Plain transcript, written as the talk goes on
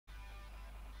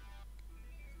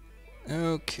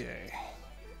Okay,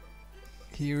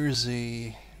 here's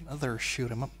another shoot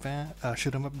 'em up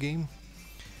game.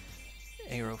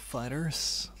 Aero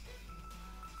Fighters.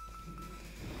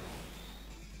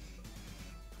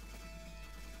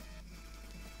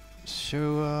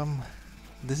 So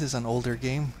this is an older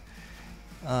game.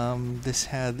 This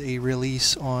had a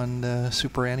release on the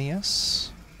Super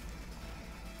NES.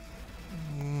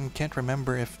 Can't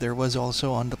remember if there was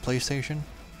also on the PlayStation.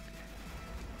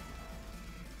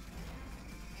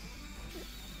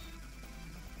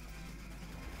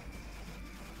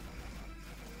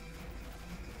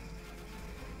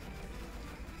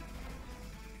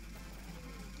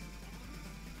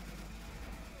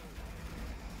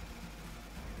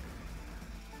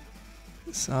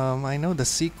 I know the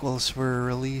sequels were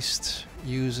released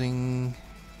using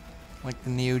like the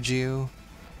Neo Geo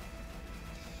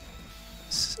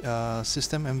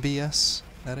system, MBS,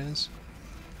 that is.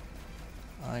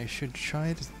 I should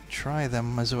try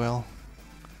them as well.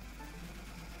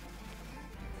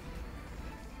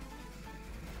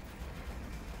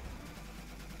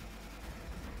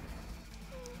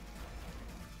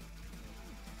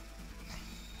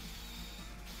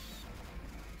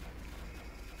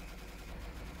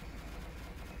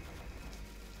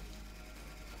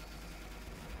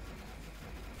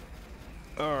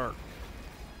 Arr.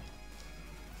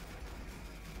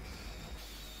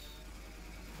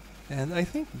 And I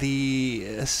think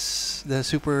the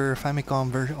Super Famicom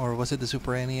version, or was it the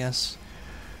Super NES?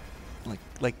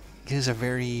 Like is a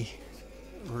very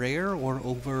rare or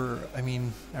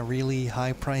a really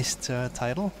high-priced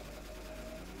title.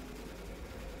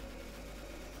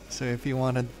 So if you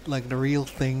wanted like the real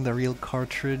thing, the real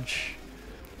cartridge,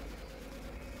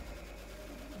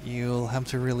 you'll have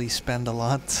to really spend a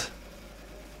lot.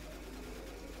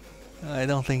 I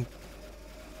don't think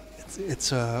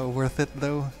it's worth it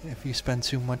though if you spend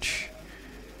too much.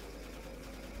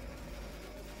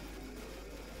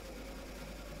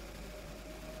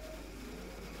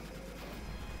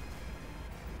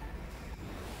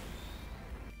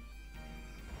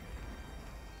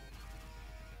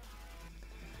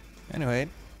 Anyway,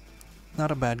 not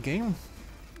a bad game.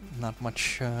 Not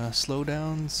much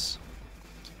slowdowns.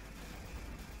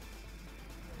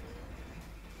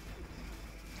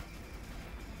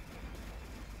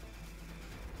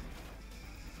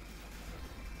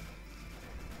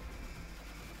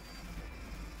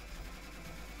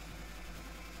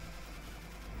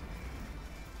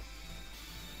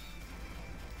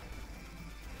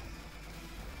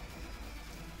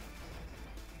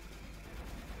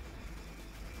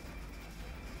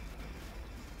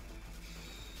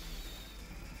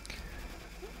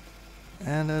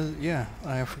 And yeah,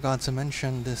 I forgot to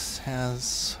mention this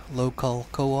has local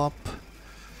co-op.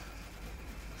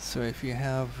 So if you're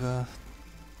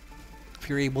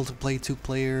able to play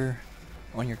two-player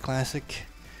on your classic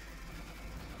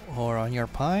or on your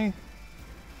Pi,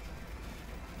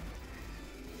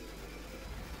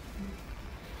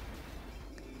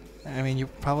 I mean, you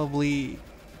probably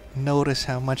notice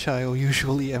how much I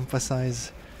usually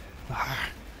emphasize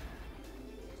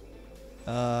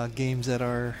games that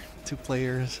are two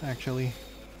players, actually,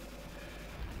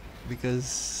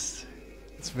 because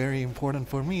it's very important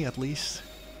for me, at least,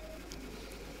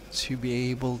 to be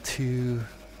able to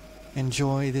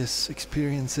enjoy these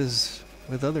experiences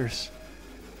with others.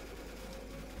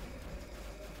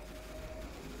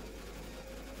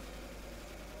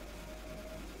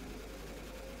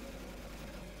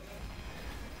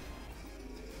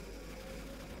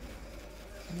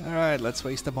 Alright, let's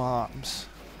waste the bombs.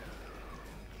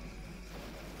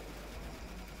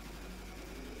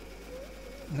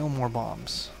 No more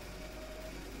bombs.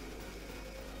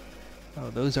 Oh,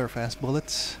 those are fast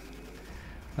bullets.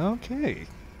 Okay.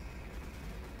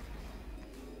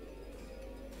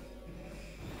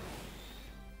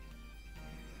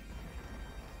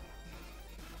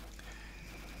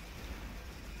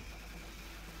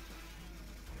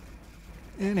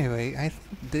 Anyway, I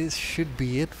think this should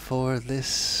be it for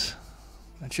this.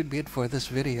 That should be it for this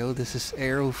video. This is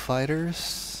Aero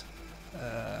Fighters.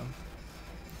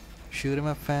 Shoot 'em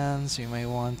up fans, you may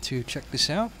want to check this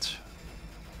out.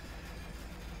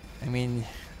 I mean,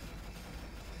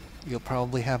 you'll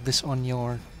probably have this on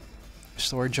your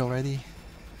storage already.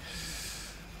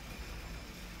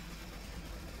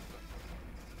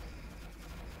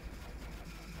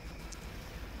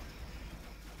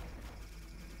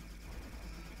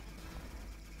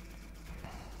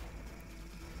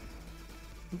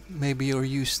 Maybe you're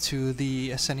used to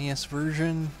the SNES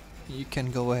version. You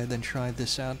can go ahead and try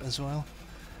this out as well.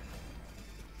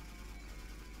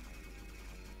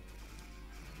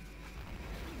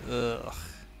 Ugh.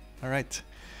 Alright.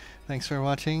 Thanks for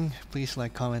watching. Please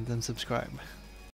like, comment, and subscribe.